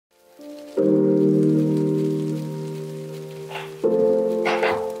So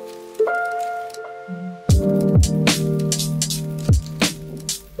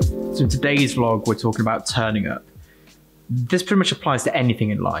in today's vlog, we're talking about turning up. This pretty much applies to anything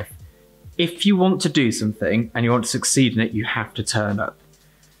in life. If you want to do something and you want to succeed in it, you have to turn up.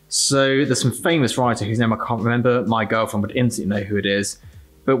 So there's some famous writer whose name I can't remember, my girlfriend would instantly know who it is.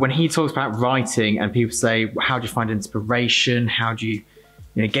 But when he talks about writing and people say, how do you find inspiration? How do you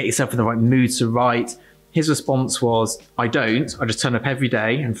get yourself in the right mood to write? His response was, I don't, I just turn up every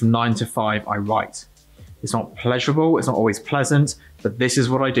day and from 9 to 5 I write. It's not pleasurable, it's not always pleasant, but this is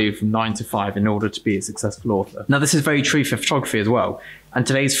what I do from 9 to 5 in order to be a successful author. Now this is very true for photography as well. And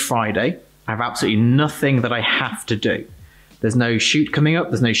today's Friday, I have absolutely nothing that I have to do. There's no shoot coming up,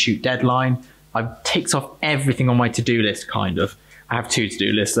 there's no shoot deadline. I've ticked off everything on my to-do list, kind of. I have 2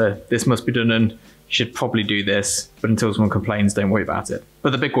 to-do lists. This must be done and you should probably do this, but until someone complains, don't worry about it.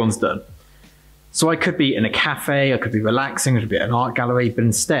 But the big one's done. So I could be in a cafe, I could be relaxing, I could be at an art gallery, but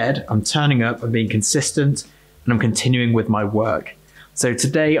instead I'm turning up, I'm being consistent, and I'm continuing with my work. So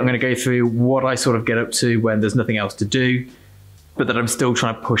today I'm going to go through what I sort of get up to when there's nothing else to do, but that I'm still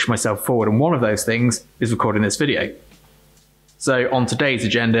trying to push myself forward. And one of those things is recording this video. So on today's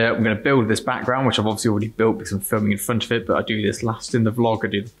agenda, I'm going to build this background, which I've obviously already built because I'm filming in front of it, but I do this last in the vlog.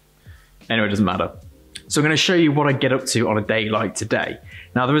 Anyway, it doesn't matter. So I'm going to show you what I get up to on a day like today.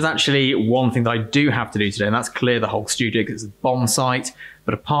 Now there is actually one thing that I do have to do today, and that's clear the whole studio because it's a bomb site.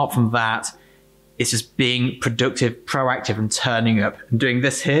 But apart from that, it's just being productive, proactive, and turning up. And doing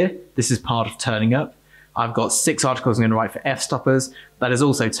this here, this is part of turning up. I've got 6 articles I'm going to write for F-stoppers. That is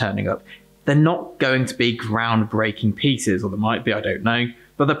also turning up. They're not going to be groundbreaking pieces, or they might be, I don't know,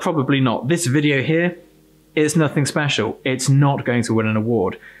 but they're probably not. This video here is nothing special. It's not going to win an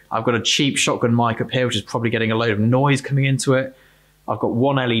award. I've got a cheap shotgun mic up here, which is probably getting a load of noise coming into it. I've got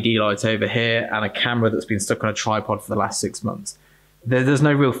one LED light over here and a camera that's been stuck on a tripod for the last 6 months. There's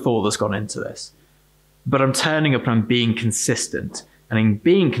no real thought that's gone into this. But I'm turning up and I'm being consistent. And in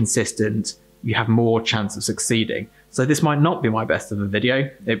being consistent, you have more chance of succeeding. So this might not be my best ever video.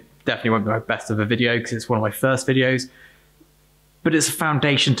 It definitely won't be my best ever video because it's one of my first videos. But it's a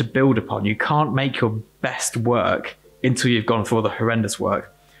foundation to build upon. You can't make your best work until you've gone through all the horrendous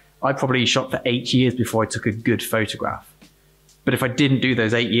work. I probably shot for 8 years before I took a good photograph. But if I didn't do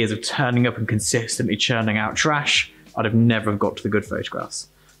those 8 years of turning up and consistently churning out trash, I'd have never got to the good photographs.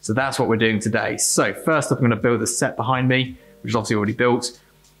 So that's what we're doing today. So first up, I'm going to build the set behind me, which is obviously already built.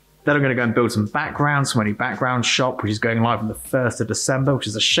 Then I'm going to go and build some backgrounds from any background shop, which is going live on the 1st of December, which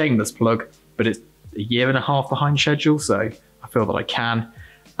is a shameless plug, but it's a year and a half behind schedule, so I feel that I can.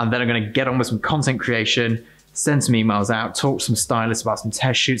 And then I'm going to get on with some content creation, send some emails out, talk to some stylists about some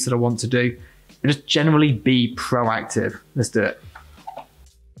test shoots that I want to do, and just generally be proactive. Let's do it.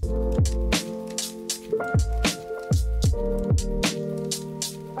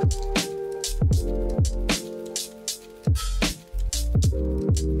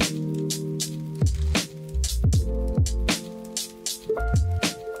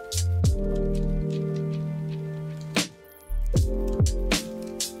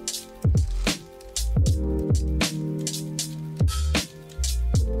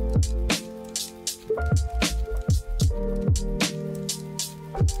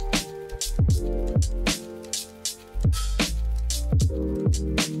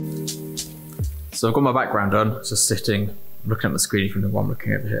 So I've got my background done, just sitting, looking at the screen if you know what I'm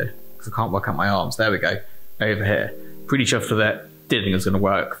looking over here, because I can't work out my arms. There we go, over here. Pretty chuffed with it, didn't think it was going to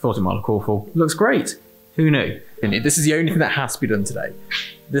work, thought it might look awful. Looks great, who knew? This is the only thing that has to be done today.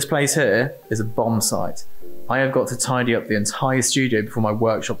 This place here is a bomb site. I have got to tidy up the entire studio before my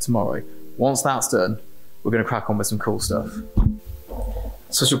workshop tomorrow. Once that's done, we're going to crack on with some cool stuff.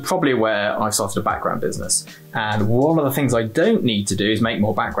 So as you're probably aware, I've started a background business. And one of the things I don't need to do is make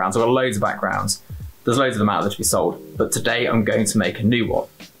more backgrounds. I've got loads of backgrounds. There's loads of them out there to be sold. But today I'm going to make a new one.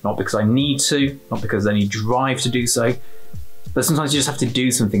 Not because I need to, not because there's any drive to do so, but sometimes you just have to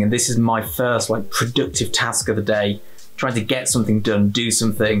do something. And this is my first productive task of the day, trying to get something done, do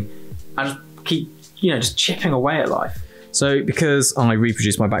something, and just keep, just chipping away at life. So because I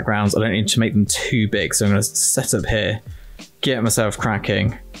reproduce my backgrounds, I don't need to make them too big. So I'm going to set up here, get myself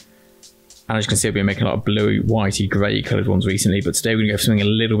cracking. And as you can see, I've been making a lot of blue, whitey, grey coloured ones recently, but today we're going to go for something a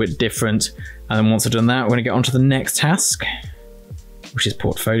little bit different. And then once I've done that, we're going to get on to the next task, which is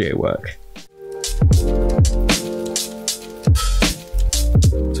portfolio work.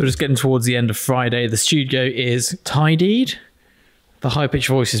 So just getting towards the end of Friday, the studio is tidied. The high-pitched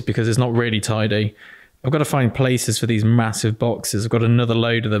voice is because it's not really tidy. I've got to find places for these massive boxes. I've got another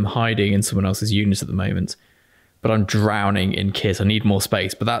load of them hiding in someone else's unit at the moment. but I'm drowning in kit. I need more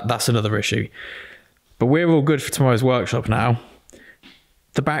space, but that's another issue. But we're all good for tomorrow's workshop now.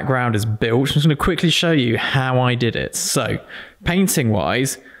 The background is built. I'm just going to quickly show you how I did it. So painting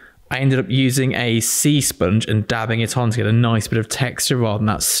wise, I ended up using a sea sponge and dabbing it on to get a nice bit of texture rather than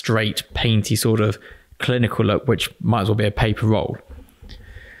that straight painty sort of clinical look, which might as well be a paper roll.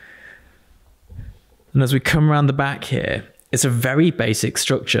 And as we come around the back here, it's a very basic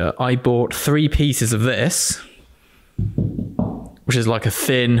structure. I bought 3 pieces of this, which is like a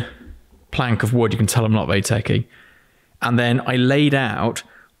thin plank of wood. You can tell I'm not very techy. And then I laid out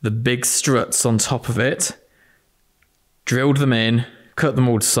the big struts on top of it, drilled them in, cut them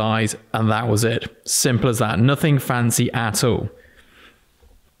all to size, and that was it. Simple as that. Nothing fancy at all.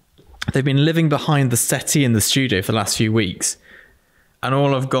 They've been living behind the settee in the studio for the last few weeks. And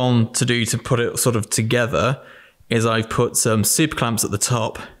all I've gone to do to put it sort of together is I've put some super clamps at the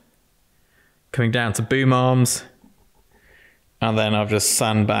top, coming down to boom arms, and then I've just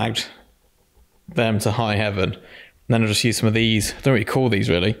sandbagged them to high heaven. And then I'll just use some of these, I don't really call these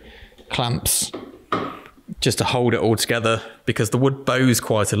really, clamps, just to hold it all together, because the wood bows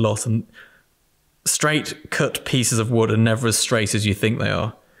quite a lot, and straight cut pieces of wood are never as straight as you think they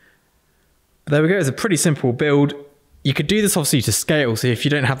are. But there we go, it's a pretty simple build. You could do this obviously to scale, so if you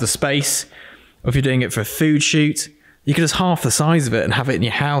don't have the space, or if you're doing it for a food shoot, you could just half the size of it and have it in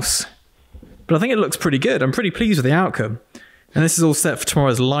your house. But I think it looks pretty good. I'm pretty pleased with the outcome. And this is all set for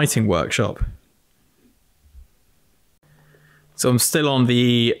tomorrow's lighting workshop. So I'm still on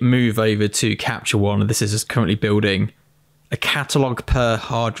the move over to Capture One, and this is just currently building a catalogue per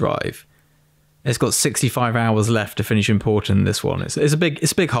hard drive. It's got 65 hours left to finish importing this one. It's a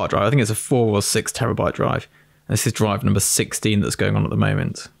big hard drive. I think it's a 4 or 6 terabyte drive. This is drive number 16 that's going on at the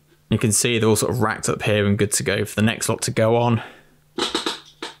moment. You can see they're all sort of racked up here and good to go for the next lot to go on.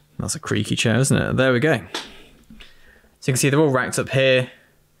 That's a creaky chair, isn't it? There we go. So you can see they're all racked up here.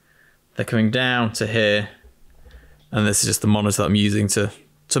 They're coming down to here. And this is just the monitor that I'm using to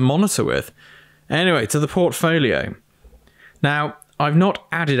monitor with. Anyway, to the portfolio. Now, I've not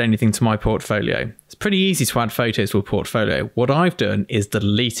added anything to my portfolio. It's pretty easy to add photos to a portfolio. What I've done is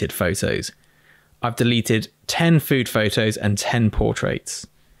deleted photos. I've deleted 10 food photos and 10 portraits.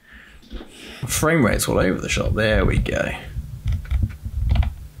 Frame rate's all over the shop. There we go.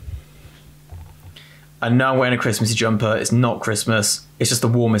 I know I'm wearing a Christmassy jumper. It's not Christmas. It's just the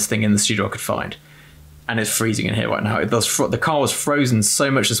warmest thing in the studio I could find. And it's freezing in here right now. The car was frozen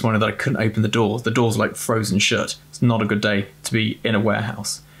so much this morning that I couldn't open the doors. The doors are like frozen shut. It's not a good day to be in a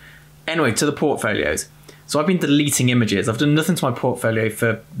warehouse. Anyway, to the portfolios. So I've been deleting images. I've done nothing to my portfolio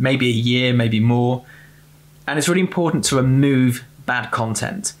for maybe a year, maybe more. And it's really important to remove bad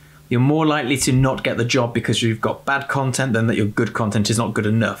content. You're more likely to not get the job because you've got bad content than that your good content is not good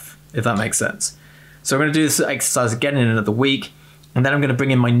enough, if that makes sense. So I'm going to do this exercise again in another week, and then I'm going to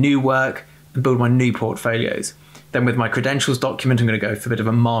bring in my new work and build my new portfolios. Then with my credentials document, I'm going to go for a bit of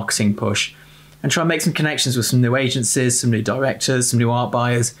a marketing push and try and make some connections with some new agencies, some new directors, some new art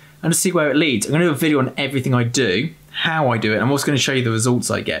buyers, and to see where it leads. I'm going to do a video on everything I do, how I do it. I'm also going to show you the results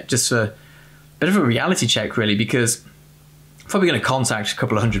I get, just for a bit of a reality check really, because I'm probably going to contact a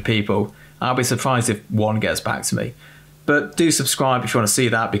couple of hundred people. I'll be surprised if one gets back to me. But do subscribe if you want to see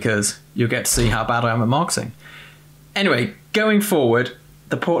that, because you'll get to see how bad I am at marketing. Anyway, going forward,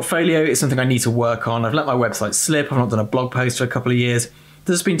 the portfolio is something I need to work on. I've let my website slip. I've not done a blog post for a couple of years.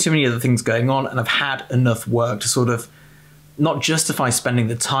 There's been too many other things going on, and I've had enough work to sort of not justify spending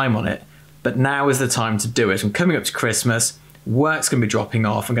the time on it, but now is the time to do it. I'm coming up to Christmas, work's going to be dropping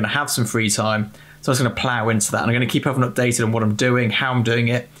off, I'm going to have some free time, so I'm just going to plow into that, and I'm going to keep everyone updated on what I'm doing, how I'm doing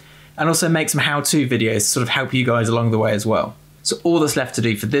it, and also make some how-to videos to sort of help you guys along the way as well. So all that's left to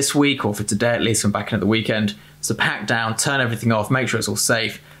do for this week, or for today at least, I'm back in at the weekend, is to pack down, turn everything off, make sure it's all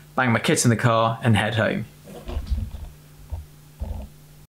safe, bang my kit in the car, and head home.